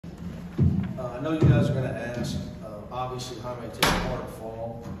know you guys are going to ask. Obviously, Jaime took part of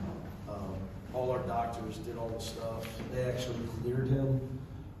fall. All our doctors did all the stuff. They actually cleared him,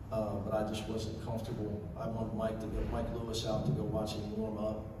 but I just wasn't comfortable. I wanted Mike Lewis out to go watch him warm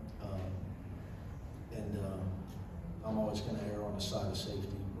up, and I'm always going to err on the side of safety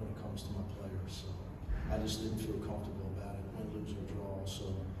when it comes to my players. So I just didn't feel comfortable about it, win, lose, or draw. So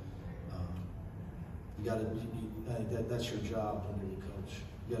you got to. That's your job when you're the coach.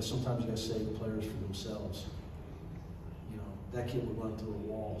 Sometimes you got to save players for themselves. You know, that kid would run through a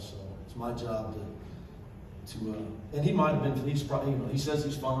wall, so it's my job to and he might have been, he's probably, he says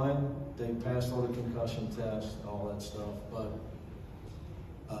he's fine. They passed all the concussion tests and all that stuff, but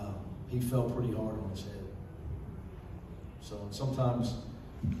he fell pretty hard on his head. So sometimes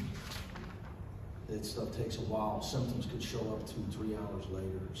that stuff takes a while. Symptoms could show up 2-3 hours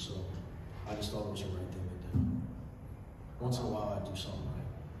later, so I just thought it was the right thing to do. Once in a while, I do something right.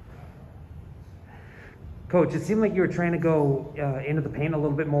 Coach, it seemed like you were trying to go into the paint a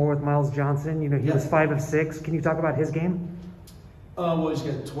little bit more with Miles Johnson. He was 5 of 6. Can you talk about his game? Well, he's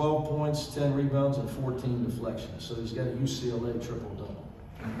got 12 points, 10 rebounds, and 14 deflections. So he's got a UCLA triple-double.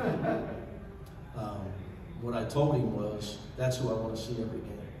 What I told him was, that's who I want to see every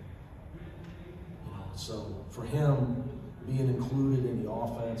game. So for him, being included in the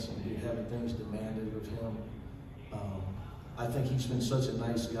offense and having things demanded of him, I think he's been such a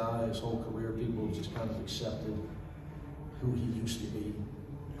nice guy his whole career. People have just kind of accepted who he used to be.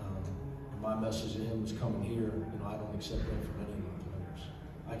 And my message to him was coming here, I don't accept that from any of my players.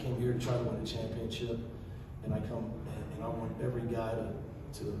 I came here to try to win a championship, and I want every guy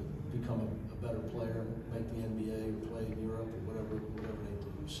to become a better player, make the NBA or play in Europe or whatever they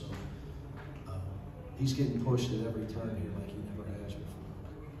do. So he's getting pushed at every turn here like he never has before.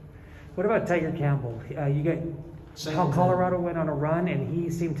 What about Tiger Campbell? You got Colorado went on a run, and he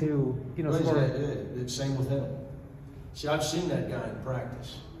seemed to, score. Same with him. See, I've seen that guy in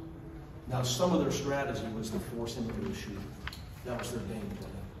practice. Now, some of their strategy was to force him into a shoot. That was their game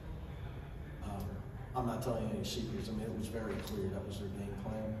plan. I'm not telling you any secrets. I mean, it was very clear that was their game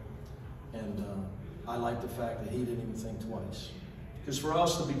plan. And I like the fact that he didn't even think twice. Because for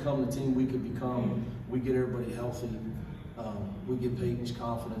us to become the team we could become, we get everybody healthy, we get Peyton's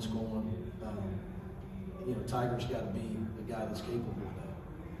confidence going. Tiger's got to be the guy that's capable of that.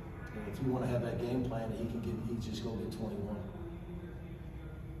 And if you want to have that game plan, he just go get 21.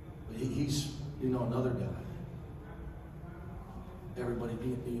 But he's, another guy. Everybody,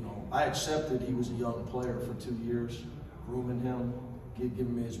 I accepted he was a young player for 2 years, grooming him,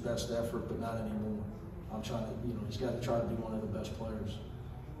 giving me his best effort, but not anymore. I'm trying to, he's got to try to be one of the best players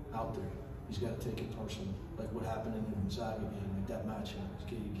out there. He's got to take it personal, like what happened in the Gonzaga game, like that matchup. It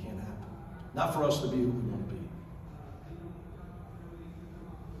can't happen. Not for us to be who we want to be.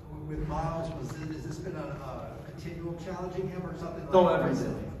 With Miles, has this been a continual challenging him or something like that? No, every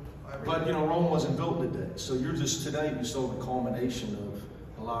day. But, Rome wasn't built today. So today you saw the culmination of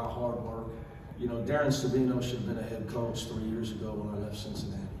a lot of hard work. Darren Savino should have been a head coach 3 years ago when I left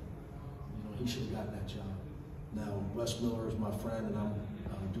Cincinnati. He should have gotten that job. Now, Wes Miller is my friend, and I'm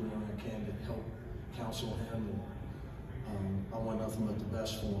doing everything I can to help counsel him. And I want nothing but the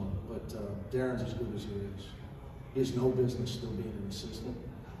best for him. But Darren's as good as he is. He has no business still being an assistant.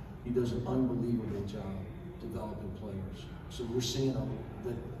 He does an unbelievable job developing players. So we're seeing a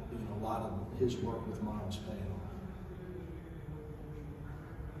lot of his work with Miles paying off.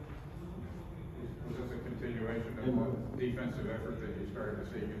 Was this a continuation of the defensive effort that you started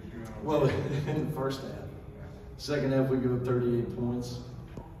to see against UNLV? Well, in the first half. Second half, we give up 38 points.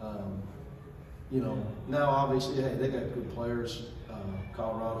 Now obviously, hey, they got good players.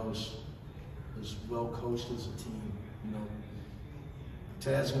 Colorado's is well coached as a team.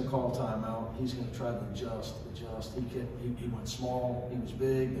 Tad's going to call timeout. He's going to try to adjust. He went small. He was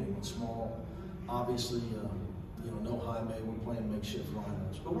big, then he went small. Obviously, no Jaime. We're playing makeshift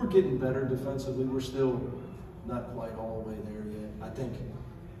lineups, but we're getting better defensively. We're still not quite all the way there yet. I think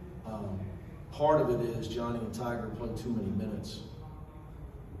part of it is Johnny and Tiger played too many minutes.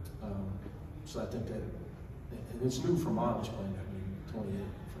 So I think that, and it's new for Miles playing that many, 28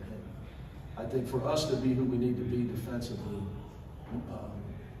 for him. I think for us to be who we need to be defensively,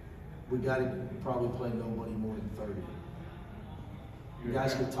 we got to probably play nobody more than 30. You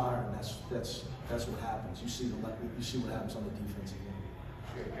guys get tired, and that's what happens. You see what happens on the defensive end.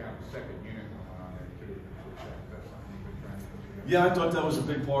 You got kind of a second unit going on there too. That's something you've been trying to do. Yeah, I thought that was a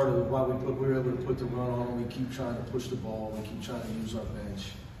big part of it. Why we were able to put the run on. We keep trying to push the ball. We keep trying to use our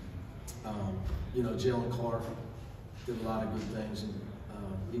bench. Jalen Clark did a lot of good things, and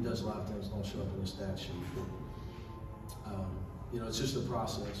he does a lot of things that don't show up in the stat sheet. But, you know, it's just a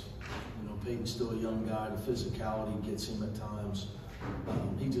process. You know, Peyton's still a young guy. The physicality gets him at times.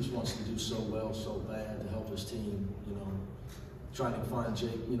 He just wants to do so well, so bad to help his team. You know, trying to find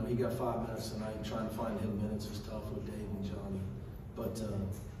Jake. You know, he got 5 minutes tonight. Trying to find him minutes is tough with Dave and Johnny. But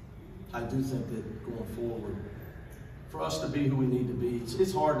I do think that going forward, for us to be who we need to be,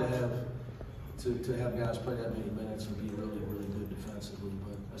 it's hard to have guys play that many minutes and be really, really good defensively.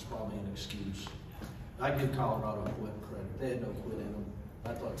 But that's probably an excuse. I give Colorado credit. They had no quit in them.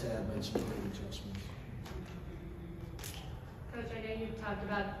 I thought Tad made some great adjustments. Coach, I know you talked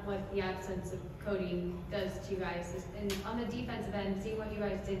about what the absence of Cody does to you guys. And on the defensive end, seeing what you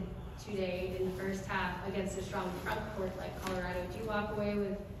guys did today in the first half against a strong front court like Colorado, do you walk away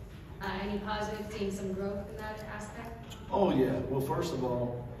with any positive, seeing some growth in that aspect? Oh, yeah. Well, first of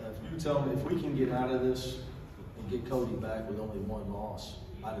all, if you tell me if we can get out of this and get Cody back with only one loss,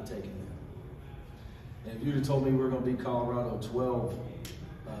 I'd have taken that. And if you'd have told me we were going to beat Colorado 12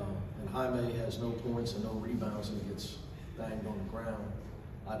 and Jaime has no points and no rebounds and he gets banged on the ground,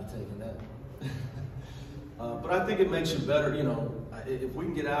 I'd have taken that. But I think it makes you better. You know, if we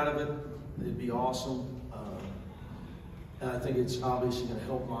can get out of it, it'd be awesome. And I think it's obviously going to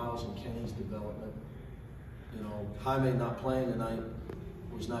help Miles and Kenny's development. You know, Jaime not playing tonight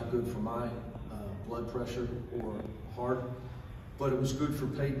was not good for my blood pressure or heart, but it was good for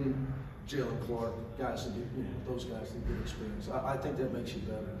Peyton, Jalen Clark, guys that did, you know, those guys that get experience. I think that makes you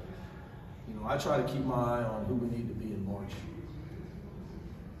better. You know, I try to keep my eye on who we need to be in March.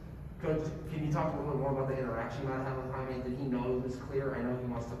 Coach, can you talk a little bit more about the interaction that I had with Jaime? Did he know it was clear? I know he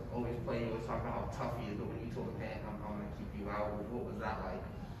wants to always play. He was talking about how tough he is, but when you told him, "I'm going to keep you out," what was that like?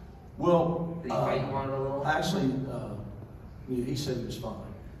 Well, did he fight you on it a little? Actually, he said he was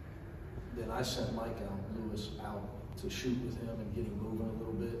fine. Then I sent Lewis out to shoot with him and get him moving a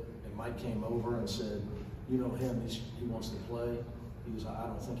little bit. And Mike came over and said, "You know him, he wants to play." He was, "I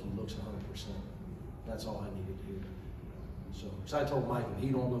don't think he looks 100%. That's all I needed to hear." So I told Mike, if he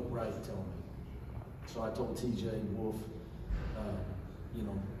don't look right, tell me. So I told TJ Wolf, you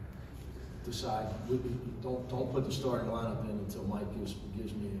know, decide, don't put the starting lineup in until Mike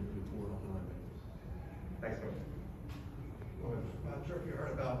gives me a report on Jaime. Thanks, Coach. Well, I'm not sure if you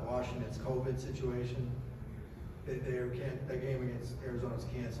heard about Washington's COVID situation. Their game against Arizona's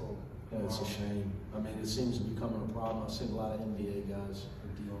canceled. Yeah, it's a shame. I mean, it seems to be becoming a problem. I've seen a lot of NBA guys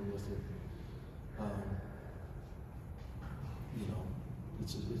are dealing with it. You know,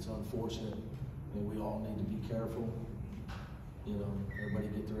 it's unfortunate, and we all need to be careful. You know, everybody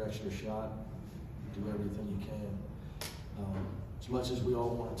get their extra shot. Do everything you can. As much as we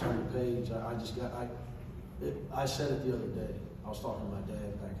all want to turn the page, I said it the other day. I was talking to my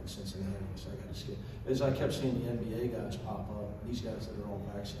dad back in Cincinnati, so I got to skip. As I kept seeing the NBA guys pop up, these guys that are all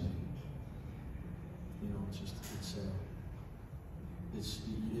vaccinated. You know,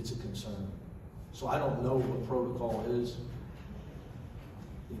 it's a concern. So I don't know what protocol is.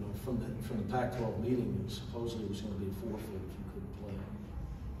 You know, from the Pac-12 meeting, supposedly it was going to be a forfeit if you couldn't play.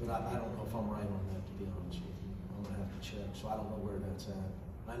 But I don't know if I'm right on that, to be honest with you. I'm going to have to check. So I don't know where that's at.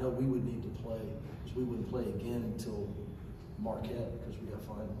 I know we would need to play, because we wouldn't play again until Marquette, because we got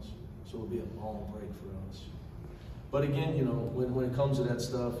finals. So it would be a long break for us. But again, you know, when it comes to that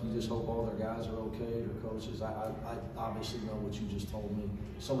stuff, you just hope all their guys are okay, their coaches. I obviously know what you just told me.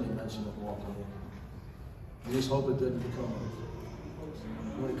 Somebody mentioned it walking in. I just hope it doesn't become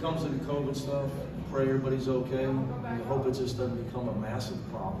when it comes to the COVID stuff, pray everybody's okay. I hope it just doesn't become a massive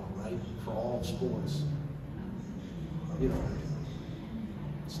problem, right? For all sports. You know,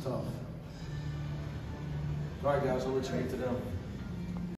 it's tough. All right, guys, I'll let you get to them.